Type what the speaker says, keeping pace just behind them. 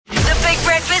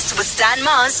Breakfast with Stan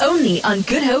Mars. Only on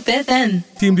Good Hope FM.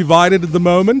 Team divided at the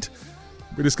moment.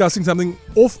 We're discussing something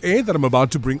off air that I'm about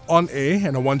to bring on air,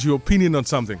 and I want your opinion on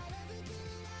something.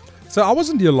 So I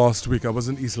wasn't here last week. I was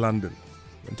in East London.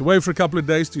 Went away for a couple of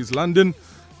days to East London.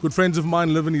 Good friends of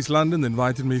mine live in East London. They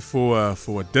invited me for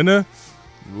a dinner.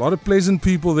 A lot of pleasant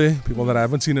people there, people that I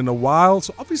haven't seen in a while.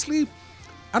 So obviously,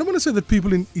 I don't want to say that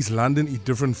people in East London eat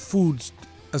different foods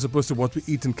as opposed to what we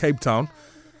eat in Cape Town.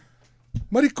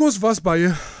 Maar die kos was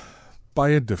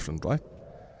baie different, right?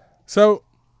 So,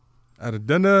 at a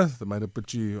dinner, they made a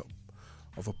picture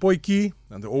of a potjie,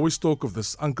 and they always talk of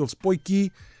this uncle's potjie.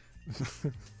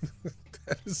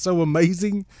 That is so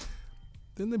amazing.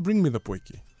 Then they bring me the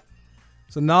potjie.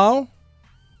 So now,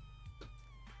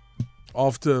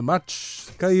 after much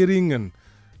kuiering and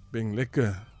being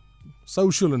lekker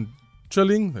social and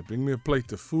chilling, they bring me a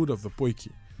plate of food of the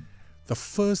potjie. The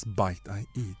first bite I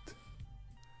eat,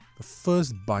 the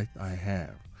first bite I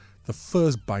have, the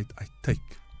first bite I take,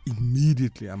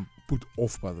 immediately I'm put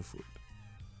off by the food.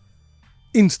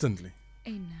 Instantly.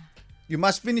 You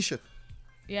must finish it.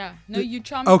 Yeah. No, you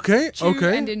chomp, chew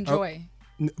and enjoy.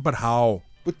 But how?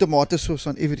 Put tomato sauce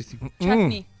on everything.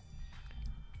 Chutney.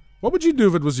 What would you do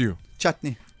if it was you?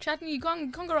 Chutney. Chutney, you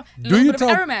can't go wrong. A Do little you bit tell-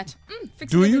 of aromat. Fixing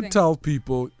Do you everything. tell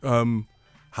people,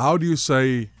 how do you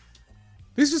say,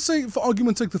 let's just say for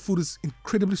argument's sake the food is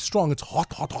incredibly strong, it's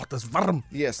hot, it's warm.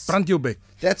 Yes. Brand jou bek.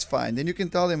 That's fine. Then you can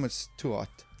tell them it's too hot.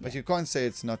 But you can't say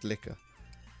it's not liquor.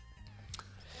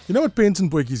 You know what pens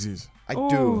and potjies is? I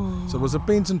do. So it was a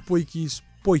pens and potjies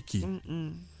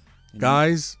potjie.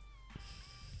 Guys,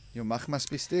 Your mag must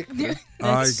be stick.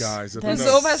 aye guys, I don't know.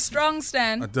 Resolve us strong,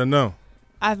 Stan. I don't know.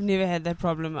 I've never had that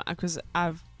problem because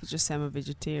I've just am a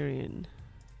vegetarian.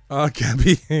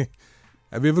 Gabby,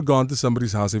 have you ever gone to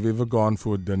somebody's house? Have you ever gone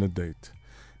for a dinner date?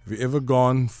 Have you ever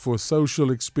gone for a social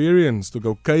experience to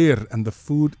go kuier and the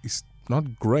food is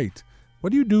not great?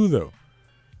 What do you do though?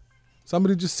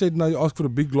 Somebody just said, now you ask for a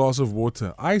big glass of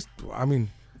water. I mean,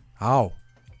 how?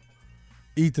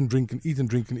 Eat and drink and eat and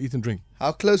drink and eat and drink.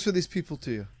 How close were these people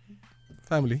to you?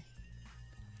 Family.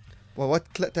 Well,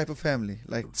 what type of family?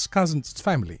 Like, It's cousins, it's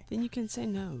family. Then you can say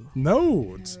no.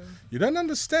 No, you don't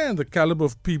understand the caliber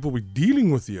of people we're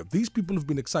dealing with here. These people have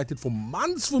been excited for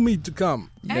months for me to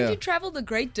come. And you traveled a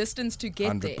great distance to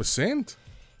get there. 100%.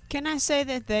 Can I say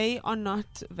that they are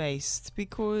not waste?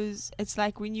 Because it's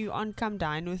like when you come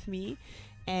dine with me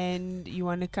and you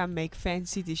want to come make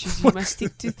fancy dishes, you must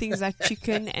stick to things like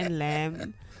chicken and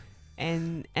lamb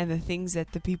and the things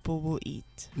that the people will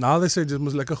eat. Now they say just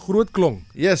must like a groot klong.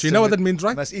 yes. So you know what that means,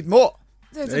 right? Must eat more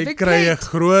So it's a They big kry 'n plate.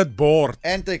 groot bord.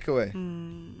 and take away.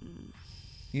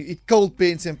 You eat cold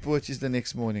pens and potjies the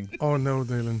next morning. Oh no,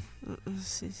 Dylan.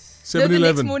 Sis. No, the next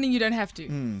 7-Eleven. morning you don't have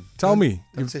to. Tell me,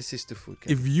 Don't say sister food.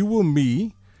 if you were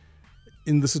me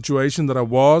in the situation that I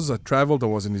was traveled, I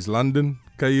was in East London,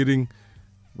 kuiering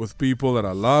with people that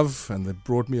I love, and they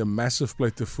brought me a massive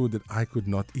plate of food that I could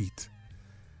not eat.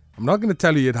 I'm not going to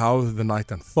tell you yet how the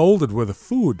night unfolded with the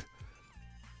food,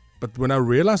 but when I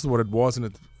realized what it was,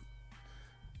 and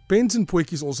pens and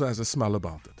potjies also has a smell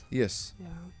about it. Yes. Yeah.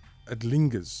 It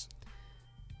lingers.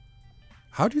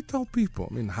 How do you tell people?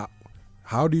 I mean,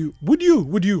 how do you? Would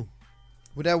you?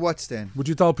 Would I what, Stan? Would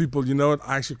you tell people, you know what,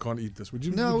 I actually can't eat this? Would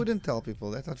you? No, I would wouldn't tell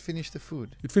people that. I'd finish the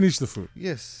food. you'd finish the food.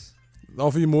 Yes.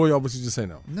 Offer you more, you obviously just say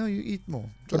no. No, you eat more.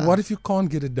 But Life. what if you can't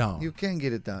get it down? You can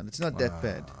get it down. It's not that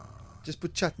bad. Just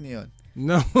put chutney on.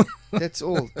 No. That's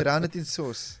all. Drown it in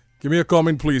sauce. Give me a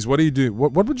comment, please. What do you do?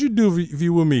 What would you do if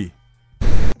you were me?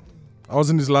 I was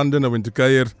in East London. I went to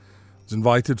kuier. Was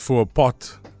invited for a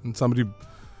pot, and somebody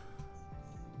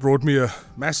brought me a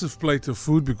massive plate of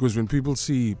food because when people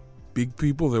see big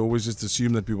people, they always just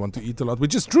assume that we want to eat a lot,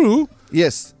 which is true.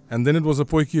 Yes. And then it was a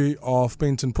potjie of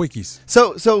pens and potjies.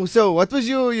 So what was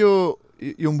your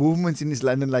movements in East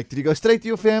London like? Did you go straight to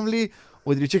your family,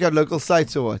 or did you check out local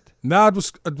sites or what? No, it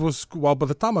was well. By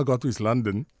the time I got to East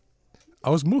London, I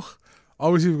was moeg.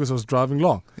 Obviously because I was driving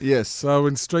long, Yes. so I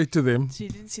went straight to them. So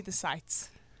you didn't see the sights.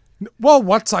 Well,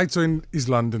 what sites are in East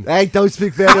London? Hey, don't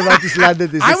speak bad about East London.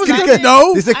 There's I a was cricket. gonna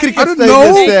know. There's a I cricket don't stadium,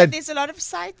 know. Stan. There's a lot of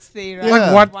sights there, right? Yeah.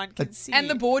 Like what? One can see. And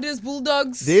the borders,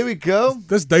 bulldogs. There we go.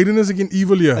 This Dayton is again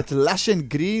evil here. It's lush and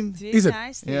green. Very Is it?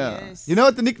 nice there, Yeah. yes. You know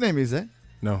what the nickname is, eh?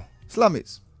 No.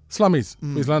 Slummies. Slummies,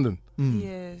 East London.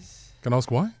 Yes. Can I ask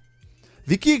why?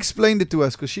 Vicky explained it to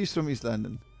us because she's from East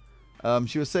London.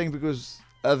 She was saying because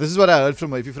this is what I heard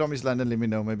from her. If you're from East London, let me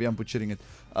know. Maybe I'm butchering it.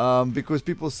 Because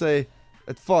people say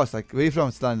at first, like, where you from?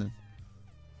 It's London.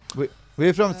 Where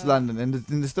you from? It's London. And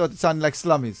in the start, it sounded like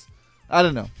slummies. I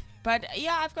don't know. But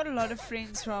yeah, I've got a lot of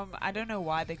friends from, I don't know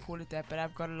why they call it that, but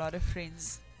I've got a lot of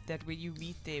friends that when you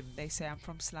meet them, they say I'm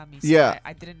from Slummy. So Yeah.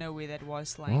 I didn't know where that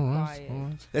was lying by.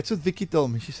 That's what Vicky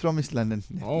told me. She's from East London.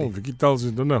 Oh, Vicky tells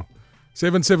you, don't know.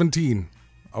 7:17.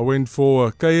 I went for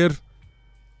a kuier,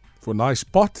 for a nice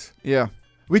pot. Yeah.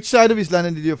 Which side of East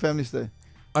London did your family stay?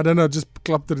 I don't know, just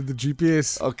clapped it at the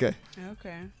GPS. Okay.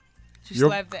 Okay. Just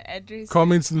Your have the address.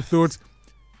 Comments and thoughts.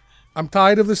 I'm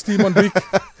tired of this team on week.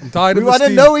 I'm tired We of this want to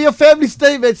team. know where your family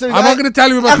stay, man. So I'm not going to tell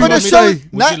you about I'm people gonna show stay.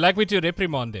 Would you like me to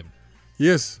reprimand them?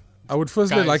 Yes. I would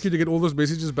firstly Guys. like you to get all those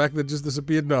messages back that just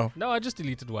disappeared now. No, I just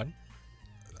deleted one.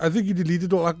 I think you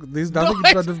deleted all. There's nothing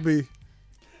in front of me.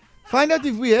 Find out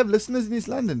if we have listeners in East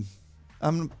London.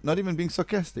 I'm not even being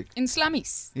sarcastic. In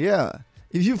slummies. Yeah.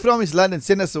 If you're from East London,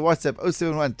 send us a WhatsApp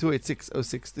 071 286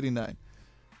 0639.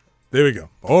 There we go.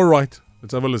 All right.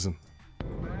 Let's have a listen.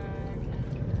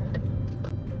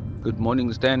 Good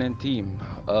morning, Stan and team.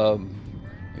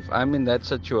 If I'm in that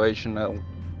situation,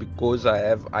 because I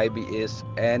have IBS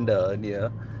and a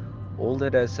hernia, all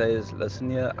that I say is,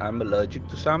 listen here, I'm allergic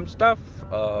to some stuff.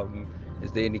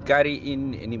 Is there any curry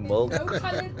in, any milk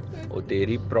or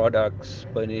dairy products,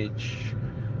 spinach?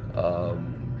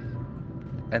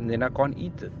 And then I can't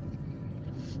eat it.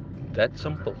 That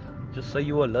simple. Just say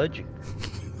you're allergic.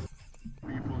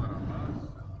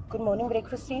 Good morning,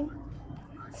 breakfast team.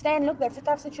 Stan, look, that's a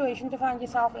tough situation to find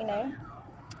yourself in, eh?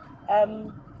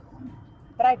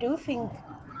 But I do think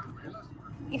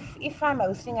if I'm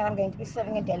hosting and I'm going to be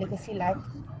serving a delicacy like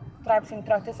tribes and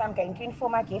trotters, I'm going to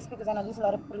inform my guests because I know there's a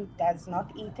lot of people who does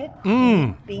not eat it,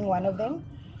 being one of them.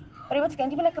 But if it's going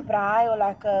to be like a braai or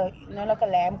like a, like a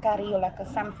lamb curry or like a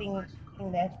something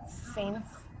in that sense,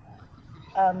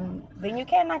 then you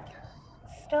can like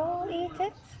still eat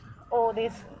it, or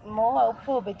there's more hope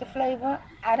for a better flavor.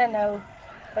 I don't know,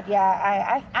 but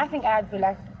yeah, I think I'd be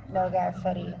like, no guys,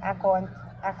 sorry, I can't.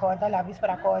 I love this, but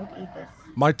I can't eat this.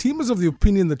 My team is of the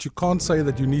opinion that you can't say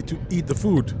that you need to eat the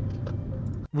food,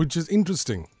 which is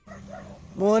interesting.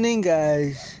 Morning,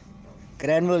 guys.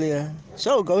 Granville here.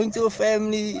 So, going to a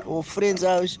family or friend's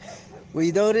house where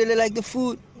you don't really like the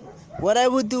food, what I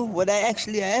would do, what I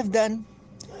have done,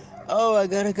 oh, I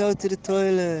gotta go to the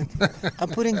toilet. I'm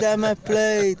putting down my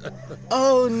plate.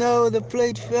 Oh no, the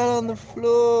plate fell on the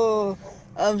floor.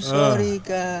 I'm sorry,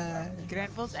 guys.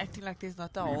 Granville's acting like there's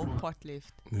not a whole pot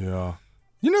left. Yeah.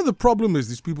 You know, the problem is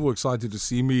these people were excited to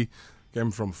see me,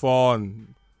 came from far,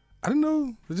 and I don't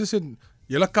know, they just said,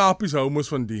 Julle Kapies hou mos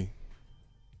van die.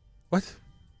 What?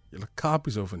 Julle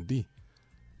Kapies hou van die.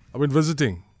 I went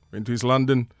visiting, went to East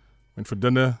London, went for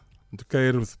dinner, went to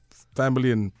kuier with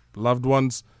family and loved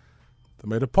ones. They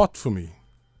made a pot for me. It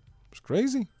was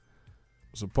crazy.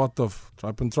 It was a pot of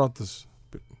tripe and trotters.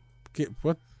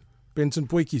 What? Pens and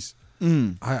poikies.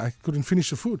 I couldn't finish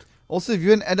the food. Also, if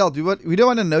you're an adult, we don't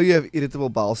want to know you have irritable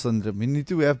bowel syndrome. We need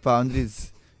to have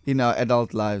boundaries in our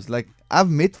adult lives. Like, I've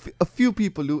met a few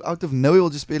people who out of nowhere will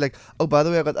just be like, oh, by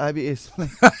the way, I got IBS.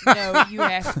 No, you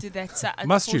have to. That's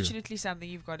unfortunately something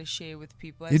you've got to share with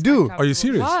people. You do? Are you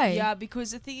serious? Why? Yeah,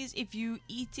 because the thing is, if you're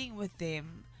eating with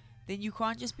them, then you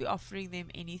can't just be offering them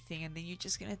anything, and then you're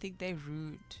just going to think they're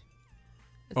rude.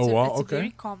 It's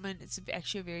very common. It's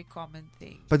actually a very common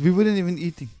thing. But we weren't even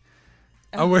eating.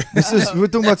 Oh, wait. We're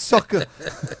talking about soccer.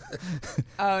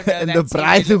 Oh no, and the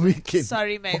bridal weekend.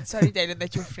 Sorry, mate. Sorry, Dylan,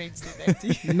 that your friends did that to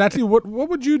you. Natalie, what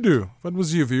would you do? What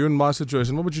was you, if you were in my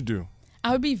situation, what would you do?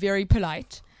 I would be very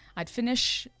polite. I'd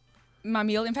finish my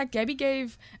meal. In fact, Gabby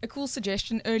gave a cool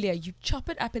suggestion earlier. You chop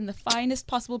it up in the finest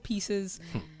possible pieces.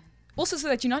 Also so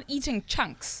that you're not eating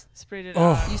chunks. Spread it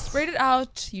out. You spread it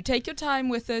out. You take your time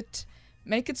with it.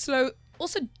 Make it slow.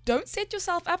 Also, don't set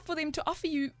yourself up for them to offer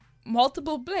you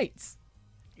multiple plates.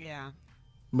 Yeah.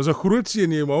 Maar so groot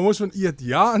seun jy, maar ons van eet.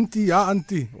 Ja,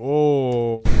 auntie.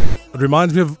 Oh. It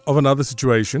reminds me of another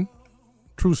situation.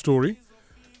 True story.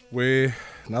 Where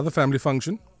another family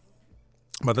function.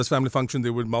 But this family function,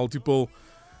 there were multiple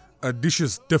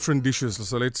dishes, different dishes.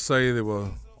 So let's say there were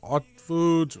hot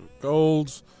foods,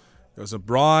 colds. There was a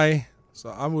braai. So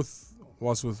I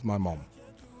was with my mom.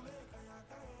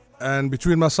 And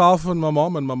between myself and my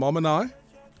mom and I,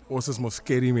 was this more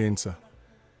scary mense.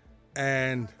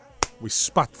 And we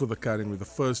spat for the curry, and we're the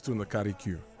first two in the curry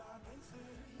queue.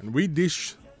 And we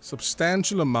dish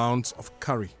substantial amounts of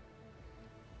curry.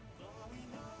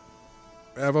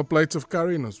 We have our plates of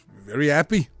curry, and I was very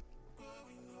happy.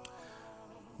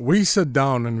 We sit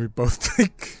down and we both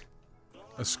take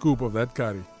a scoop of that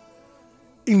curry.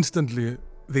 Instantly,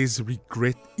 there's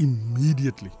regret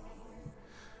immediately.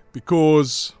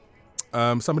 Because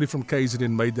somebody from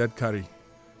KZN made that curry.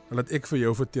 En laat ek vir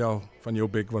jou vertel van jou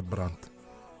bek wat brand.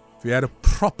 If you had a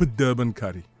proper Durban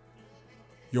curry,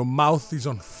 your mouth is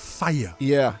on fire.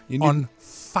 Yeah. On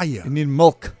fire. You need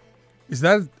milk. Is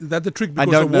that the trick? I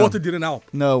Because don't the know. water didn't help.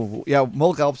 No, yeah,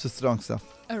 milk helps with strong stuff.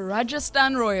 A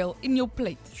Rajasthan Royal in your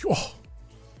plate. Oh,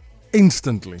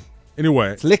 instantly. Anyway,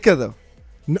 It's lekker though.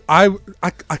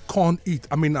 I can't eat.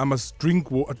 I mean, I must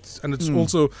drink water. And it's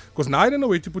also... Because now I don't know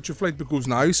where to put your plate because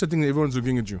now you're sitting and everyone's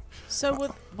looking at you. So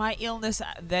with my illness,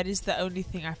 that is the only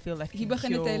thing I feel like Hier can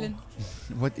begin dit, cure, Helen.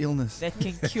 What illness? that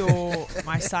can cure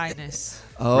my sinus.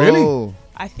 Oh. Really?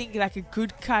 I think like a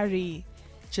good curry,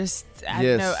 just I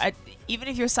Yes. don't know. Even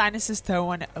if your sinuses don't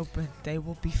want to open, they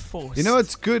will be forced. You know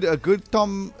it's good? A good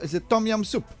is it tom yum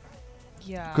soup?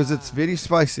 Yeah. Because it's very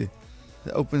spicy.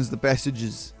 It opens the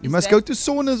passages. You Is must that- go to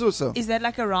saunas also. Is that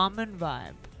like a ramen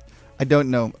vibe? I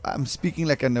don't know. I'm speaking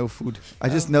like I know food. I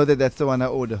just know that that's the one I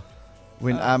order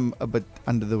when I'm a bit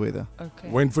under the weather. Okay.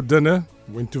 Went for dinner.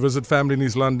 Went to visit family in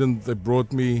East London. They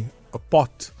brought me a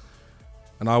pot.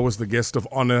 And I was the guest of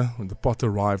honor. When the pot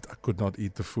arrived, I could not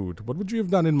eat the food. What would you have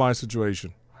done in my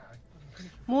situation?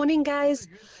 Morning, guys.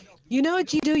 You know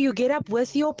what you do? You get up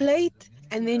with your plate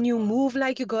and then you move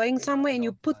like you're going somewhere and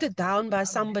you put it down by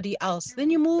somebody else. Then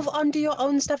you move on to your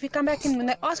own stuff. You come back and when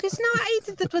they ask you, no, I ate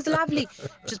it. It was lovely.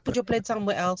 Just put your plate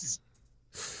somewhere else.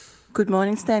 Good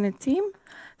morning, Standard Team.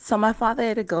 So my father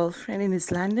had a girlfriend in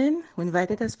East London who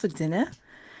invited us for dinner.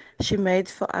 She made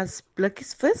for us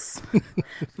blikkies.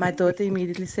 My daughter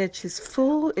immediately said she's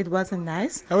full. It wasn't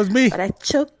nice. That was me. But I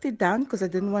choked it down because I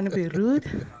didn't want to be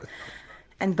rude.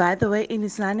 And by the way, in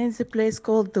East London is a place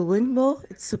called The Windmill.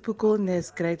 It's super cool and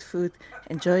there's great food.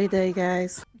 Enjoy your day,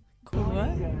 guys.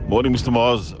 Morning, Mr.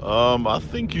 Mars. I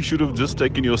think you should have just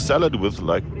taken your salad with,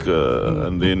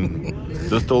 and then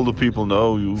just told the people,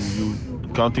 no, you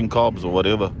counting carbs or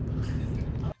whatever.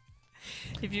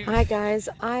 Hi guys,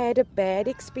 I had a bad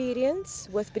experience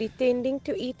with pretending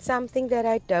to eat something that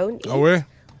I don't eat. Oh, where?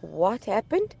 What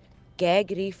happened?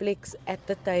 Gag reflex at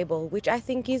the table, which I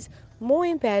think is more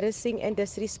embarrassing and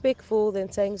disrespectful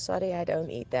than saying, sorry, I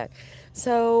don't eat that.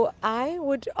 So I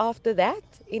would, after that,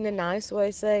 in a nice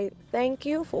way, say, thank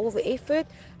you for all the effort.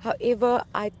 However,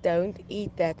 I don't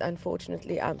eat that.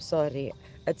 Unfortunately, I'm sorry.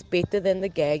 It's better than the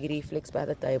gag reflex by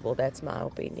the table. That's my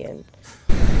opinion.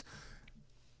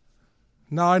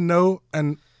 Now I know,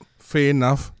 and fair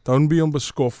enough, don't be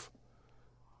onbeskof.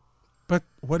 But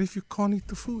what if you can't eat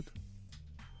the food?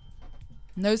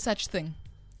 No such thing.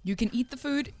 You can eat the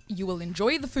food, you will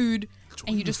enjoy the food,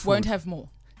 and you just won't have more.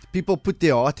 People put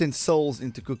their heart and souls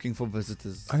into cooking for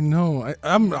visitors. I know.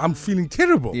 I'm feeling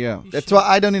terrible. Yeah, that's why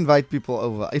I don't invite people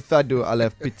over. If I do, I'll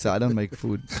have pizza. I don't make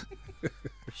food. You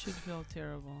should feel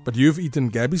terrible. But you've eaten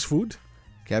Gabby's food?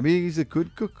 Gabby is a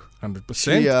good cook.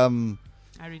 100%.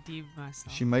 I redeemed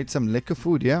myself. She made some lekker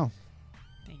food, yeah.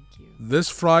 Thank you. This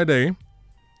Friday,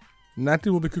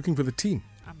 Natalie will be cooking for the team.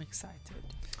 I'm excited.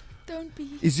 Don't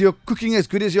be. Is your cooking as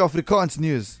good as your Afrikaans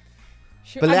news?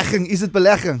 Sure, Belegging, is it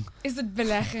belegging? Is it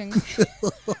belegging?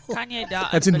 Kan jy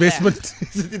daar That's investment.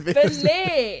 Is it investment?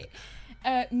 Belê.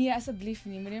 Nee, asseblief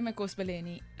nie. Moenie my kos belê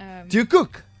nie. Do you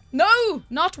cook? No,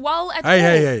 not well at all.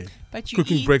 Hey. But you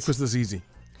Cooking eat. breakfast is easy.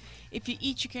 If you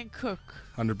eat, you can cook.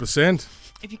 100%.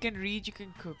 If you can read, you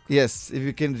can cook. Yes, if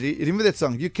you can read. Remember that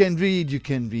song? You can read, you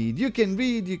can read, you can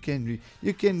read, you can read,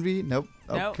 you can read. Nope.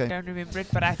 No, Okay. don't remember it,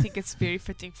 but I think it's very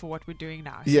fitting for what we're doing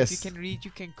now. So Yes. If you can read,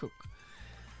 you can cook.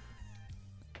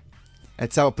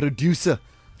 That's our producer.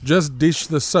 Just dish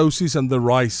the saucies and the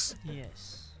rice.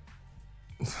 Yes.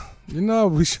 You know,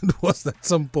 we should was that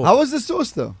simple. How was the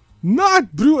sauce though?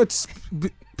 Not, bro. It's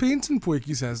Paints and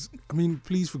Poetjies has. I mean,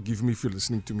 please forgive me if you're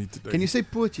listening to me today. Can you say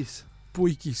poetjies?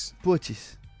 Poetjies?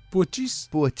 Poetjies. Poetjies?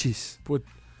 Poetjies.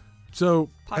 So,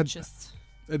 Purchased.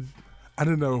 I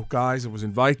don't know, guys. I was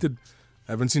invited.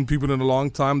 I haven't seen people in a long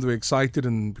time. They were excited,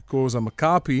 and because I'm a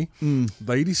Kapi,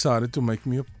 they decided to make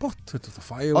me a pot. The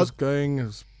fire was going. It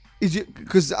was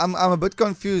Because I'm a bit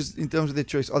confused in terms of their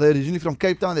choice. Are they originally from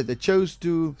Cape Town that they chose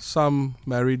to? Some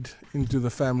married into the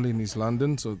family in East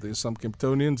London, so there's some Cape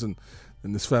Townians and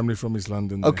this family from East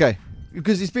London. There. Okay,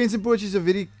 because these Paints and Poetjies is a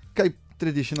very Cape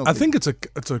traditional. I thing. think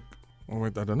it's a. Oh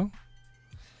wait, I don't know.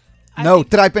 No,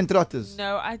 tripe and trotters.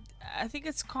 No, I think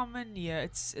it's common here.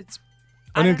 It's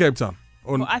Only in I don't- Cape Town.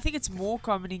 Well, I think it's more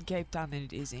common in Cape Town than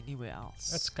it is anywhere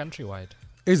else. That's countrywide.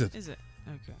 Is it? Is it?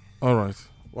 Okay. All right.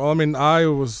 Well, I mean, I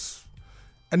was,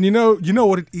 and you know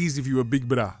what it is if you're a big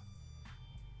bra.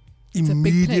 It's a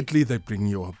big Immediately they bring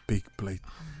you a big plate.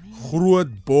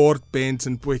 Groot board pens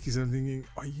and poetjies. I'm thinking,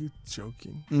 are you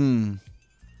joking?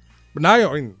 But now,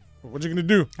 I mean, what are you gonna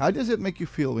do? How does it make you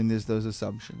feel when there's those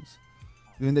assumptions?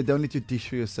 When they don't let you dish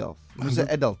for yourself? As an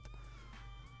adult.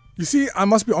 You see, I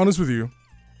must be honest with you.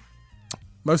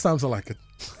 Most times I like it.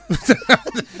 Most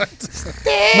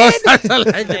times I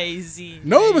like it. Lazy.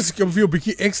 No, mas ek het vir jou 'n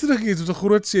bietjie ekstra gegee. Dit was 'n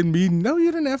groot seën me. No,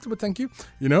 you didn't have to, but thank you.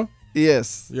 You know?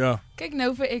 Yes. Yeah. Kyk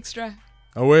nou vir extra.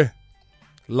 Away.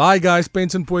 Lie Guys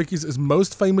Paints and Poetjies is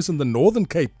most famous in the Northern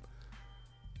Cape.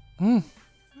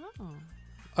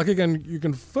 Okay, can you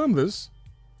confirm this?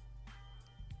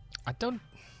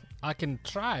 I can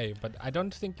try, but I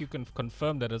don't think you can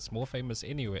confirm that it's more famous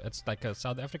anywhere. It's like a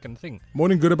South African thing.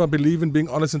 Morning good up. I believe in being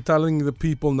honest and telling the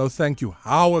people no thank you.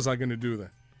 How was I going to do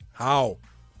that? How?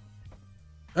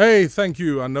 Hey, thank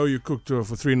you. I know you cooked for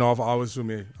 3.5 hours for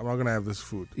me. I'm not going to have this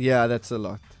food. Yeah, that's a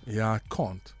lot. Yeah, I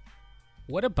can't.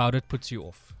 What about it puts you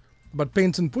off? But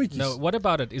paints and poetjies. No, what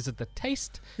about it? Is it the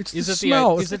taste? It's is the it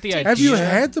smell. Is it the idea? Have you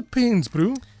had the paints,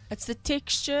 bro? It's the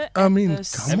texture. I and mean, the come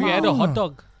smell. Have you had a hot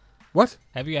dog? What?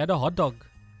 Have you had a hot dog?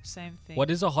 Same thing. What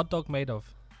is a hot dog made of?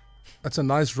 That's a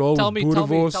nice roll Tell with me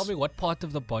boerewors. what part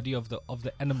of the body of the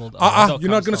animal. A hot dog You're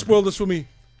not comes going to from. spoil this for me.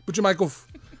 Put your mic off.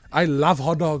 I love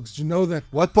hot dogs. Do you know that?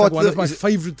 What It's part like one of of my is it-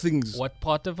 favorite things. What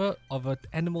part of an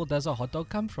animal does a hot dog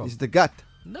come from? It's the gut.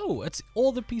 No, it's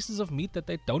all the pieces of meat that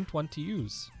they don't want to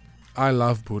use. I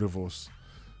love boerewors.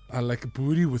 I like a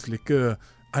boerie with like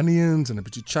onions and a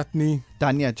bit of chutney.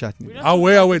 Tanya chutney. We're not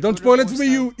Away, talking away. about Don't spoil it boerewors, for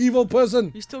me, you evil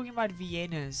person. He's talking about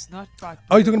Viennas, not about.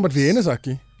 Oh, you're talking about boerewors. Vienna's,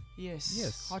 Aki? Yes.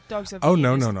 Yes. Hot dogs are Oh,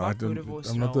 no, Viennas, no, no. not I don't,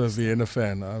 boerewors I'm not a rolls. Vienna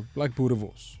fan. I like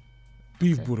boerewors.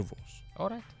 Beef Okay. boerewors. All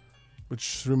right.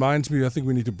 Which reminds me, I think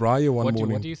we need to braai one What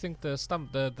morning. do you think the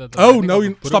stump? The Oh, lining no, of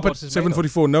you, a stop it. boerewors is made of?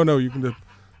 7:44. No, you can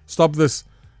stop this.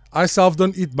 I self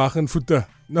don't eat mag and voete.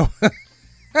 No.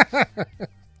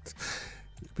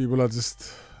 People are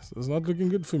just, it's not looking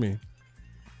good for me.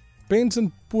 Paints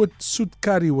and put soot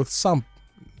curry with samp.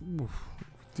 Oof,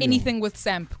 dear. Anything with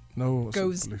samp No,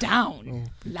 goes asseblief. down. No.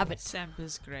 Love it. Samp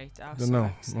is great. I No, also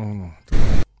like samp. no.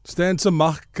 Stanse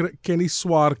mag ken nie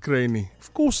swaar kry nie.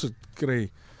 Of course it kry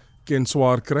ken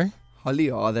swaar kry. Holly,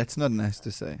 oh, that's not nice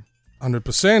to say.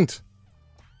 100%.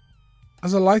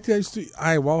 As a laity,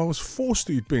 I was forced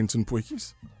to eat paints and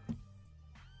poetjies.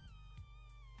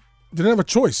 Didn't have a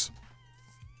choice.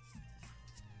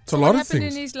 It's a So lot what of happened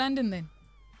things. in East London then?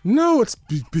 No, it's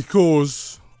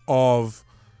because of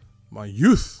my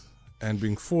youth and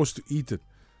being forced to eat it.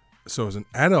 So as an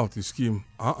adult, you scheme,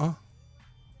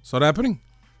 it's not happening.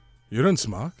 You don't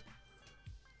smaak.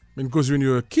 I mean, because when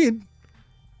you're a kid,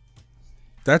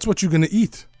 that's what you're going to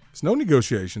eat. There's no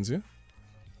negotiations here.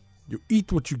 You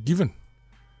eat what you're given.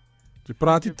 You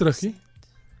praat nie terug nie.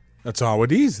 That's how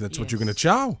it is. That's what you're going to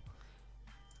chow.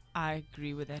 I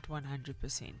agree with that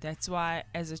 100%. That's why,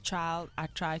 as a child, I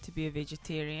tried to be a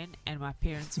vegetarian, and my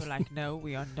parents were like, "No,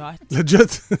 we are not.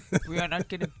 Legit. We are not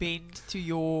going to bend to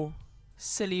your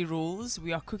silly rules.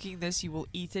 We are cooking this. You will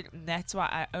eat it." And that's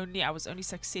why I was only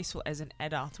successful as an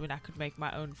adult when I could make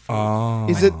my own food.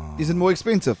 Is it more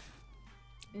expensive?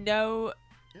 No,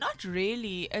 not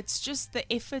really. It's just the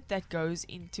effort that goes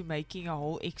into making a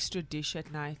whole extra dish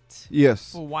at night.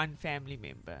 Yes. For one family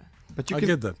member. But you I can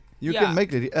get that. You Yeah. can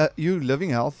make it. You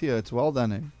living healthier. It's well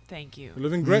done, eh? Thank you. You're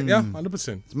living great, yeah,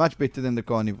 100%. It's much better than the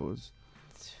carnivores.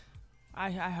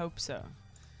 I hope so.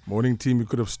 Morning team, you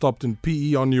could have stopped in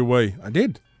PE on your way. I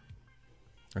did.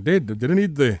 I didn't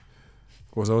eat there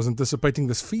because I was anticipating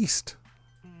this feast.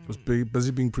 It was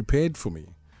busy being prepared for me.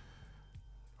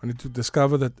 I need to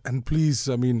discover that. And please,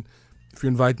 I mean, if you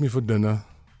invite me for dinner,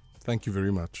 thank you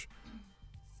very much.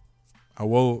 I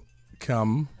will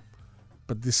come,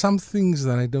 but there's some things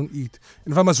that I don't eat.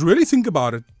 And if I must really think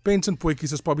about it, paints and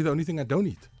poetjies is probably the only thing I don't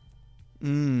eat.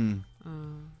 Mm. A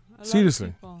lot of Seriously.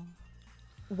 people-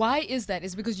 Why is that?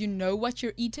 Is it because you know what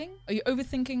you're eating? Are you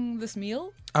overthinking this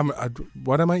meal?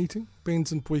 What am I eating?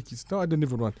 Paints and poetjies. No, I don't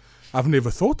even want. I've never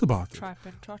thought about it. Tripe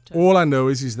and trotter. All I know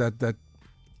is that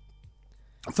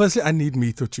firstly I need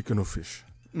meat or chicken or fish.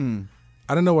 Mm.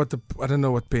 I don't know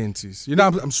what paints is. You know,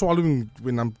 I'm swallowing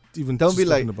when I'm even Don't just be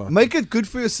like, talking about. make it good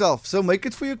for yourself. So make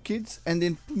it for your kids, and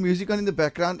then put music on in the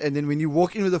background, and then when you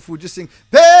walk in with the food, just sing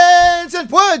Pants and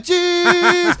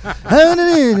Poetjies.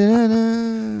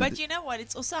 But you know what?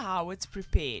 It's also how it's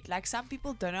prepared. Like some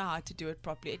people don't know how to do it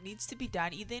properly. It needs to be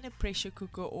done either in a pressure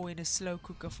cooker or in a slow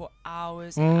cooker for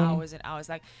hours and hours and hours.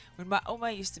 Like when my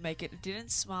Oma used to make it, it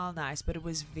didn't smell nice, but it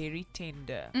was very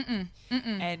tender.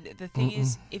 And the thing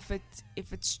is, if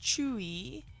it's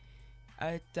chewy,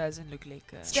 it doesn't look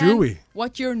like a Stan, Chewy.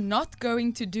 What you're not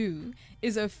going to do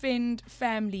is offend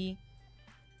family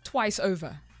twice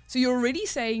over. So you're already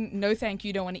saying, no, thank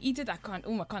you, don't want to eat it. I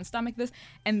can't stomach this.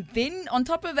 And then on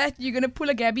top of that, you're going to pull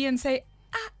a Gabby and say,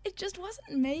 it just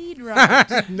wasn't made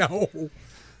right. No.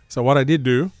 So what I did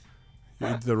do, you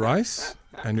eat the rice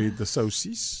and you eat the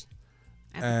saucies,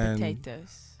 And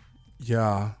potatoes.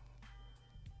 Yeah.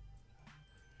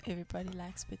 Everybody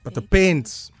likes potatoes. But the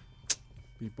pants,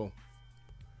 people.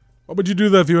 What would you do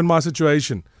though if you were in my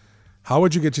situation? How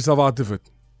would you get yourself out of it?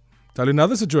 Tell you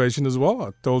another situation as well. I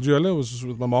told you earlier, I was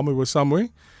with my mom, we were somewhere.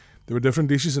 There were different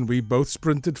dishes and we both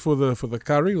sprinted for the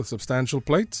curry with substantial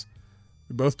plates.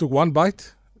 We both took one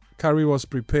bite. Curry was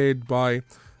prepared by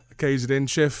a KZN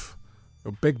chef.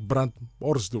 A big brand,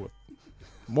 mors do it.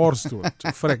 Mors do it.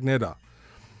 Frek neda.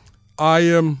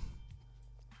 I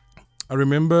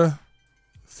remember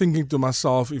thinking to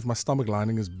myself, if my stomach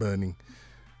lining is burning,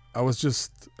 it was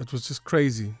just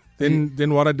crazy.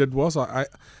 Then what I did was I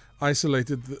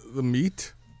isolated the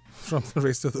meat from the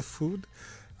rest of the food.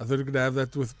 I thought you could have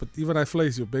that with, but even I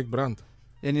vlees, your big brand.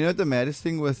 And you know what the maddest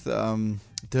thing with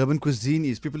Durban cuisine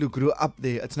is? People who grew up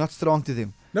there, it's not strong to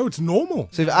them. No, it's normal.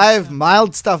 So if I have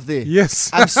mild stuff there, yes,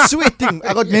 I'm sweating.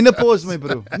 I got menopause, my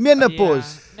bro.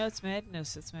 Menopause. Yeah. No, it's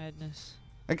madness. It's madness.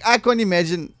 Like I can't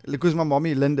imagine, because my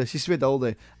mommy Linda, she sweat all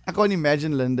day. I can't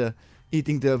imagine Linda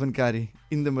eating Durban curry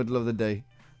in the middle of the day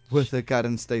with her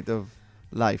current state of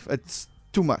life. It's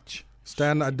too much.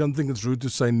 Stan, I don't think it's rude to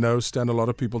say no. Stan, a lot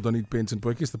of people don't eat pens and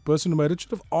potjies. The person who made it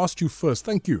should have asked you first.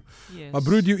 Thank you. Yes. My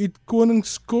broer, you eat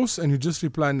koningskos and you just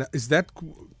reply, is that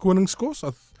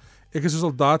koningskos? Ek is 'n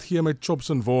soldaat gee met chops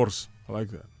and wors. I like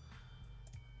that.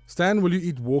 Stan, will you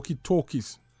eat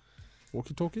walkie-talkies?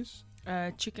 Walkie-talkies?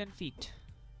 Chicken feet.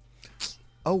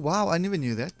 Oh wow, I never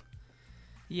knew that.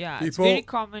 Yeah, People- it's very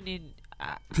common in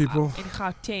People- in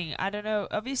Gauteng. I don't know.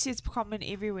 Obviously, it's common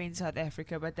everywhere in South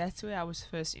Africa, but that's where I was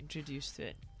first introduced to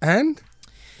it. And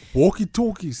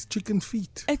walkie-talkies, chicken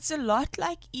feet. It's a lot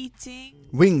like eating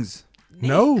Wings.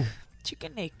 No.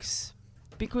 chicken necks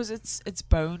because it's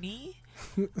bony.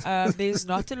 There's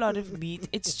not a lot of meat.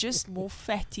 It's just more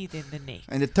fatty than the neck.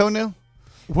 And the toenail?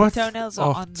 What? The toenails are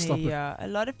Oh, on stop there. it. Yeah. A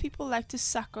lot of people like to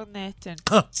suck on that, and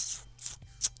but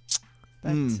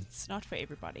it's not for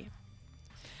everybody.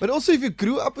 But also, if you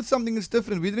grew up with something, it's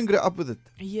different. We didn't grow up with it.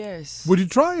 Yes. Would you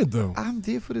try it though? I'm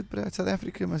there for it, bro. South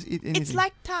Africa must eat anything. It's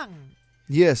like tongue.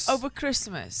 Yes. Over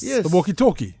Christmas. Yes. The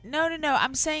walkie-talkie. No.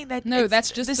 I'm saying that. No, it's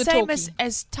that's just the the same talkie.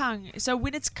 as tongue. So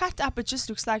when it's cut up, it just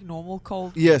looks like normal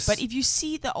cold meat. Yes. But if you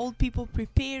see the old people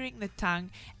preparing the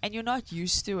tongue and you're not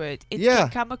used to it, it Yeah. can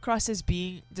come across as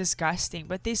being disgusting.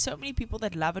 But there's so many people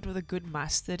that love it with a good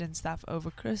mustard and stuff over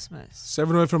Christmas.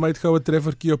 7 away from 8 goue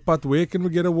treffertjie op pad. Where can we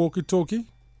get a walkie-talkie?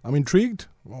 I'm intrigued.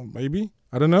 Well, maybe.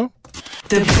 I don't know.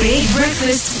 The Big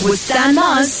Breakfast with Stan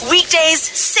Mars. Weekdays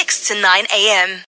 6 to 9 a.m.